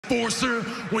enforcer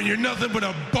when you're nothing but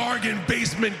a bargain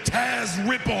basement Taz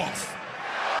ripoff.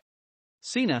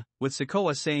 Cena, with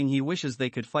Sikoa saying he wishes they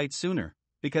could fight sooner,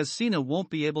 because Cena won't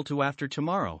be able to after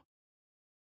tomorrow.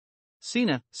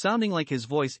 Cena, sounding like his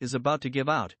voice is about to give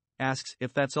out, asks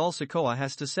if that's all Sikoa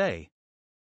has to say.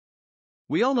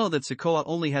 We all know that Sikoa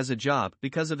only has a job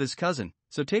because of his cousin,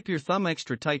 so tape your thumb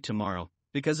extra tight tomorrow,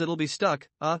 because it'll be stuck,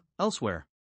 elsewhere.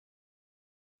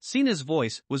 Cena's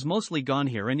voice was mostly gone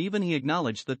here, and even he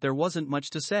acknowledged that there wasn't much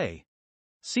to say.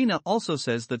 Cena also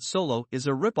says that Solo is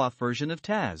a rip-off version of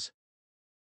Taz.